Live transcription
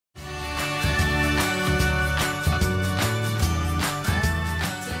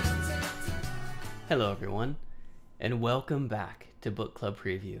Hello, everyone, and welcome back to Book Club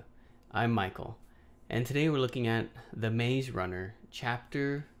Preview. I'm Michael, and today we're looking at The Maze Runner,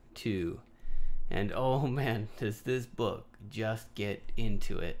 Chapter 2. And oh man, does this book just get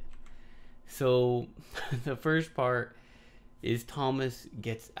into it. So, the first part is Thomas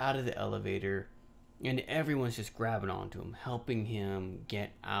gets out of the elevator, and everyone's just grabbing onto him, helping him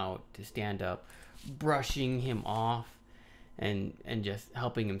get out to stand up, brushing him off, and just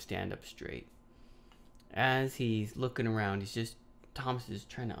helping him stand up straight. As he's looking around, Thomas is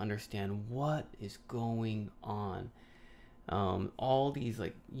trying to understand what is going on. All these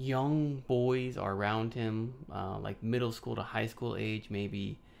like young boys are around him, like middle school to high school age,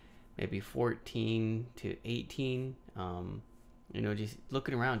 maybe 14 to 18. Just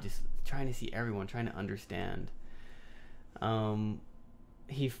looking around, just trying to see everyone, trying to understand.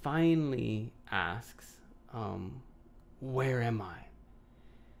 He finally asks, "Where am I?"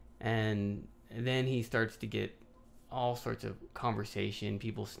 And then he starts to get all sorts of conversation,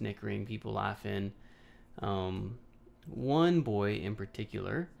 people snickering, people laughing. One boy in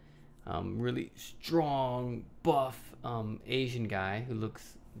particular, really strong, buff, Asian guy who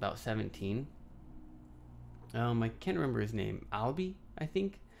looks about 17. I can't remember his name. Albie, I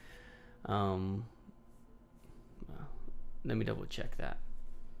think. Let me double check that.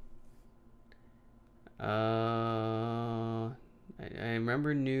 I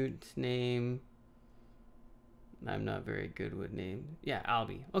remember Newt's name. I'm not very good with names. Yeah,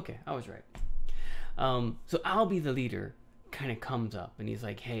 Albie. Okay, I was right. So Albie, the leader, kind of comes up and he's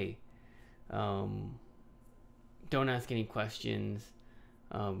like, "Hey, don't ask any questions.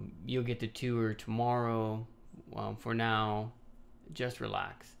 You'll get the tour tomorrow. For now, just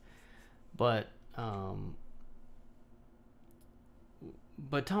relax." But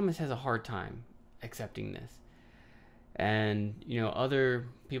Thomas has a hard time accepting this. And other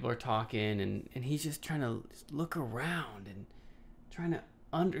people are talking, and he's just trying to look around and trying to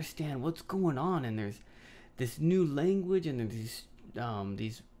understand what's going on. And there's this new language, and there's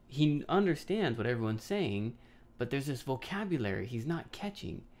these he understands what everyone's saying, but there's this vocabulary he's not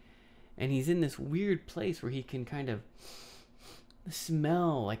catching. And he's in this weird place where he can kind of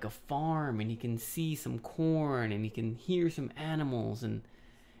smell like a farm, and he can see some corn, and he can hear some animals, and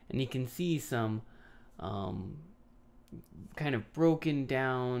he can see some kind of broken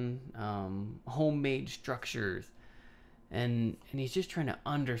down homemade structures, and he's just trying to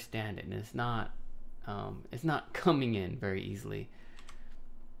understand it, and it's not coming in very easily.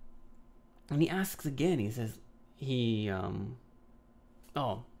 And he asks again. He says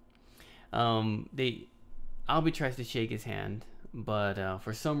Albie tries to shake his hand, but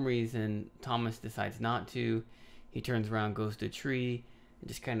for some reason Thomas decides not to. He turns around, goes to a tree, and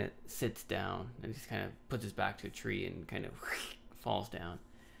just kind of sits down, and just kind of puts his back to a tree and kind of falls down.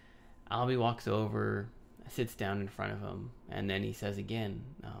 Albie walks over, sits down in front of him, and then he says again,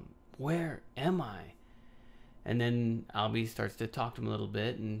 "Where am I?" And then Albie starts to talk to him a little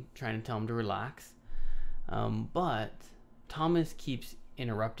bit and trying to tell him to relax. But Thomas keeps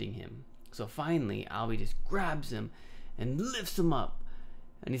interrupting him. So finally, Albie just grabs him and lifts him up.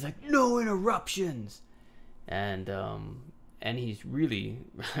 And he's like, "No interruptions!" And he's really,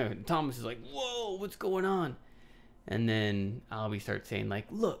 Thomas is like, "Whoa, what's going on?" And then Albie starts saying like,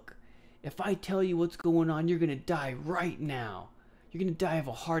 "Look, if I tell you what's going on, you're going to die right now. You're going to die of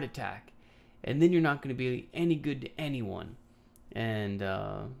a heart attack. And then you're not going to be any good to anyone." And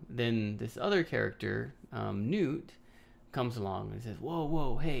then this other character, Newt, comes along and says,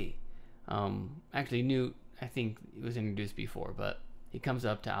 Whoa, hey. Actually, Newt, I think, was introduced before, but he comes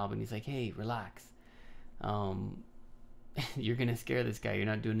up to Albie and he's like, "Hey, relax. You're going to scare this guy. You're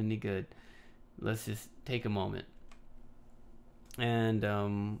not doing any good. Let's just take a moment." And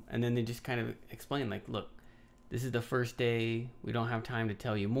then they just kind of explain, like, "Look, this is the first day. We don't have time to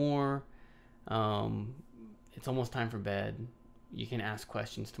tell you more. It's almost time for bed. You can ask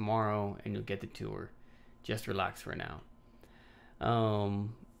questions tomorrow and you'll get the tour. Just relax for now."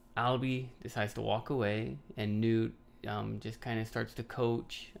 Albie decides to walk away, and Newt just kind of starts to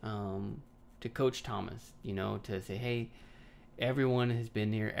coach Thomas, to say, "Hey, everyone has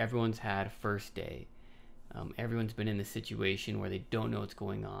been here. Everyone's had a first day. Everyone's been in a situation where they don't know what's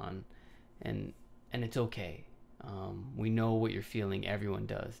going on, and it's okay. We know what you're feeling. Everyone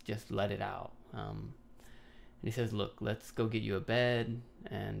does. Just let it out." And he says, "Look, let's go get you a bed,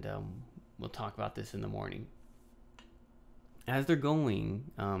 and we'll talk about this in the morning." As they're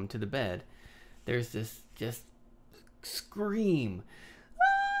going to the bed, there's this just scream.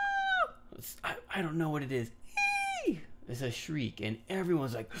 "Ah!" I don't know what it is. It's a shriek, and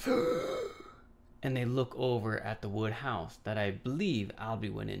everyone's like, and they look over at the wood house that I believe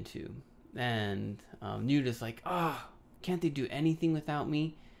Albie went into. And Newt is like, ah, oh, can't they do anything without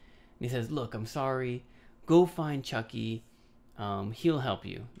me? And he says, look, I'm sorry. Go find Chucky. He'll help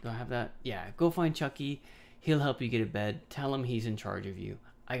you. Do I have that? Yeah, go find Chucky. He'll help you get to bed. Tell him he's in charge of you.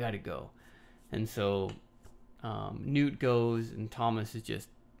 I gotta go. And so Newt goes, and Thomas is just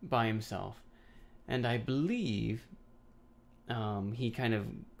by himself. And I believe he kind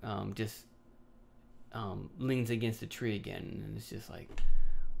of just leans against a tree again, and it's just like,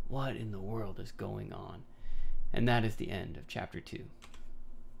 what in the world is going on? And that is the end of chapter 2.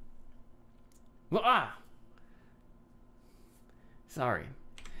 Well, sorry.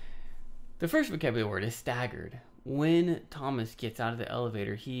 The first vocabulary word is staggered. When Thomas gets out of the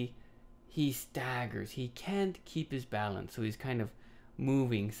elevator, he staggers. He can't keep his balance, so he's kind of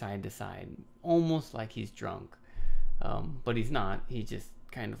moving side to side, almost like he's drunk. But he's not. He's just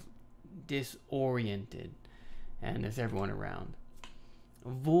kind of disoriented, and there's everyone around.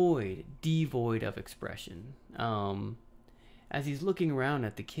 Void, devoid of expression. As he's looking around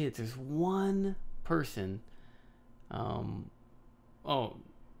at the kids, there's one person. Oh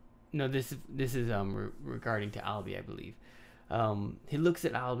no, this is regarding to Albie, I believe. He looks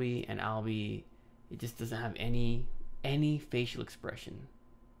at Albie, and Albie, it just doesn't have any facial expression.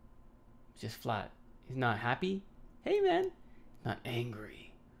 It's just flat. He's not happy. Hey man, not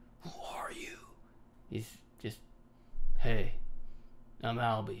angry. Who are you? He's just, hey, I'm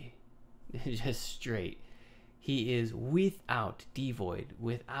Albie. Just straight. He is without, devoid,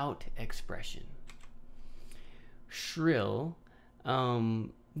 without expression. Shrill.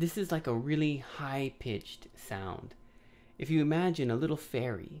 This is like a really high-pitched sound. If you imagine a little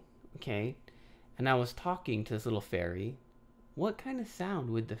fairy, okay, and I was talking to this little fairy, what kind of sound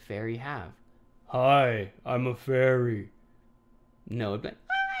would the fairy have? Hi, I'm a fairy. No, it'd be like,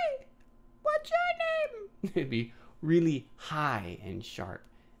 hi, what's your name? It'd be really high and sharp,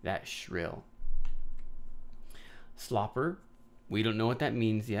 that shrill. Slopper, we don't know what that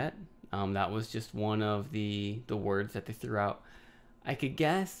means yet. That was just one of the words that they threw out. I could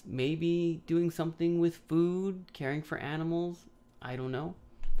guess maybe doing something with food, caring for animals. I don't know.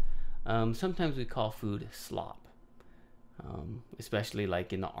 Sometimes we call food slop. Especially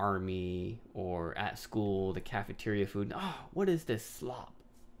like in the army or at school, the cafeteria food. Oh, what is this slop?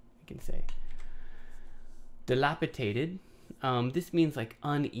 I can say. Dilapidated. This means like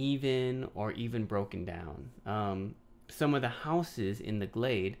uneven or even broken down. Some of the houses in the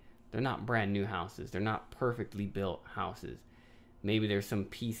glade, they're not brand new houses. They're not perfectly built houses. Maybe there's some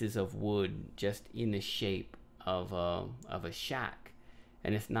pieces of wood just in the shape of a shack.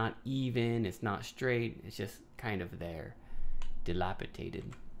 And it's not even, it's not straight, it's just kind of there.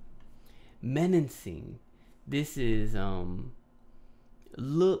 Dilapidated. Menacing. This is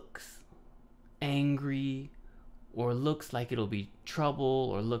looks angry, or looks like it'll be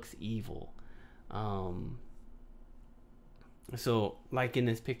trouble, or looks evil. So like in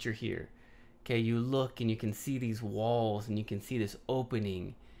this picture here, okay, you look and you can see these walls and you can see this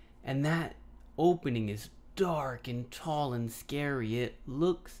opening, and that opening is dark and tall and scary. It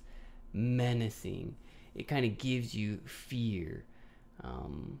looks menacing. It kind of gives you fear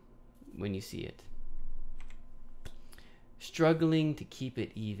when you see it. Struggling to keep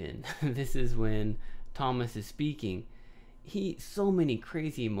it even. This is when Thomas is speaking. So many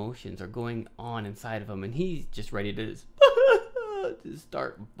crazy emotions are going on inside of him, and he's just ready to to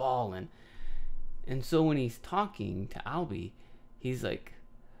start bawling. And so when he's talking to Albie, he's like,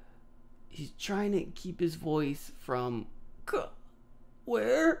 he's trying to keep his voice from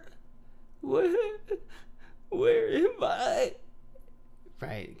where am I?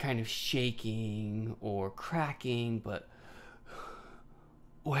 Right, kind of shaking or cracking, but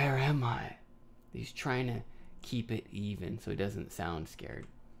where am I? He's trying to keep it even so he doesn't sound scared.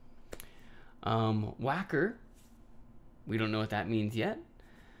 Whacker. We don't know what that means yet.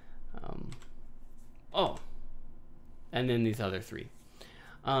 And then these other three.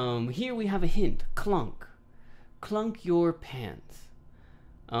 Here we have a hint. Clunk. Clunk your pants.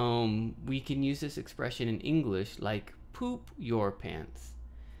 We can use this expression in English like poop your pants.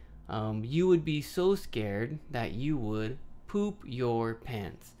 You would be so scared that you would poop your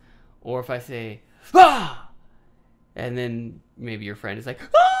pants. Or if I say, ah! And then maybe your friend is like,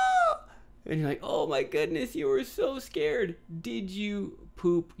 ah! And you're like, oh my goodness, you were so scared. Did you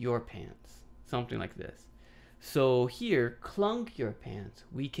poop your pants? Something like this. So here, clunk your pants,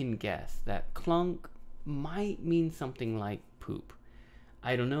 we can guess that clunk might mean something like poop.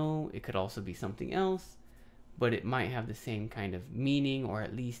 I don't know, it could also be something else, but it might have the same kind of meaning or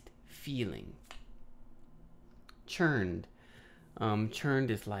at least feeling. Churned.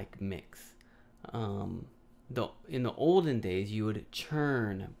 Churned is like mix. in the olden days, you would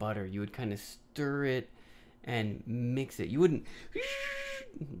churn butter. You would kind of stir it and mix it. You wouldn't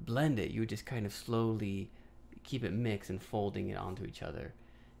blend it. You would just kind of slowly keep it mixed and folding it onto each other.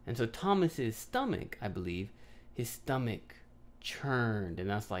 And so Thomas's stomach, I believe, his stomach churned, and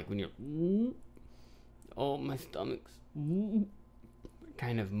that's like when you're, oh, my stomach's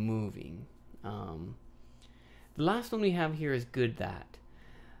kind of moving. The last one we have here is good that.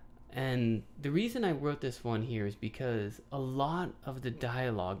 And the reason I wrote this one here is because a lot of the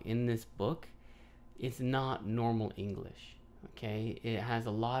dialogue in this book is not normal English. Okay, it has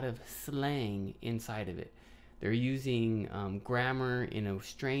a lot of slang inside of it. They're using grammar in a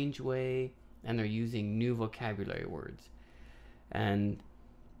strange way, and they're using new vocabulary words. And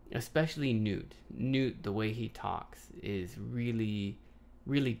especially Newt. Newt, the way he talks is really,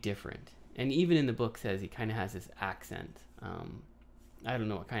 really different. And even in the book says he kind of has this accent. I don't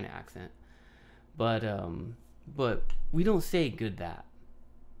know what kind of accent, but we don't say good that.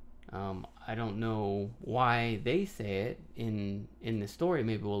 I don't know why they say it in the story.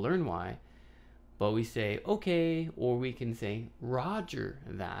 Maybe we'll learn why. But we say okay, or we can say Roger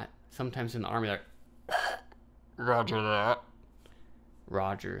that. Sometimes in the army, like Roger that.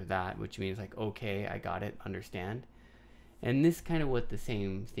 Roger that, which means like okay, I got it, understand. And this kind of what the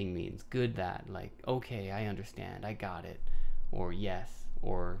same thing means. Good that, like okay, I understand, I got it, or yes,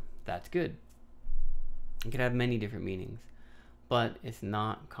 or that's good. It could have many different meanings, but it's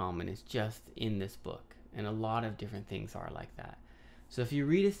not common. It's just in this book, and a lot of different things are like that. So if you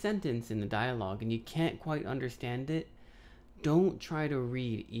read a sentence in the dialogue and you can't quite understand it, don't try to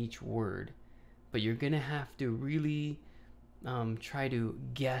read each word, but you're gonna have to really try to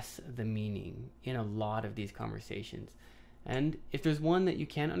guess the meaning in a lot of these conversations. And if there's one that you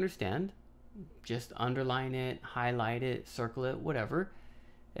can't understand, just underline it, highlight it, circle it, whatever.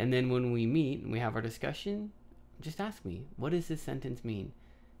 And then when we meet and we have our discussion, just ask me, what does this sentence mean?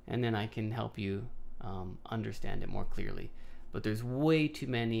 And then I can help you understand it more clearly. But there's way too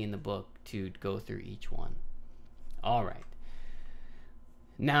many in the book to go through each one. All right.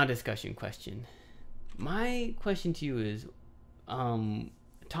 Now discussion question. My question to you is,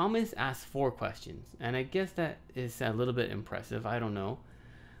 Thomas asked 4 questions, and I guess that is a little bit impressive. I don't know.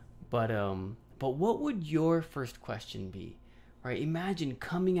 But what would your first question be? Right? Imagine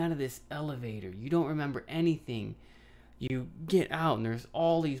coming out of this elevator. You don't remember anything. You get out and there's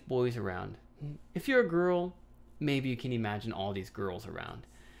all these boys around. If you're a girl, maybe you can imagine all these girls around.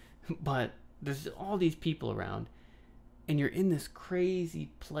 But there's all these people around, and you're in this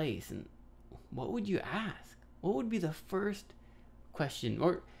crazy place. And what would you ask? What would be the first question?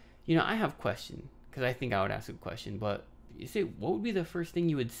 Or, I have a question because I think I would ask a question, but you say, what would be the first thing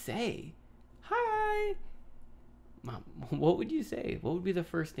you would say? Hi. Mom, what would you say? What would be the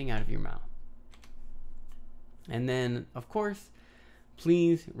first thing out of your mouth? And then, of course,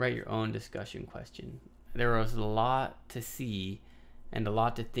 please write your own discussion question. There was a lot to see and a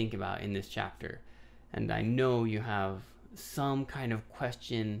lot to think about in this chapter. And I know you have some kind of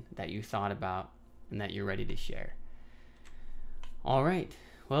question that you thought about and that you're ready to share. All right.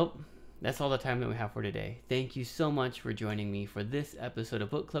 Well, that's all the time that we have for today. Thank you so much for joining me for this episode of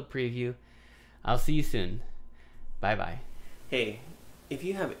Book Club Preview. I'll see you soon. Bye-bye. Hey, if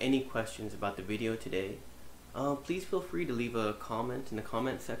you have any questions about the video today, please feel free to leave a comment in the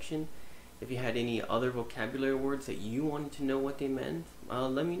comment section. If you had any other vocabulary words that you wanted to know what they meant,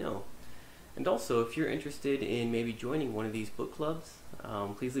 let me know. And also, if you're interested in maybe joining one of these book clubs,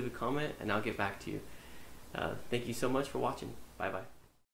 please leave a comment and I'll get back to you. Thank you so much for watching. Bye-bye.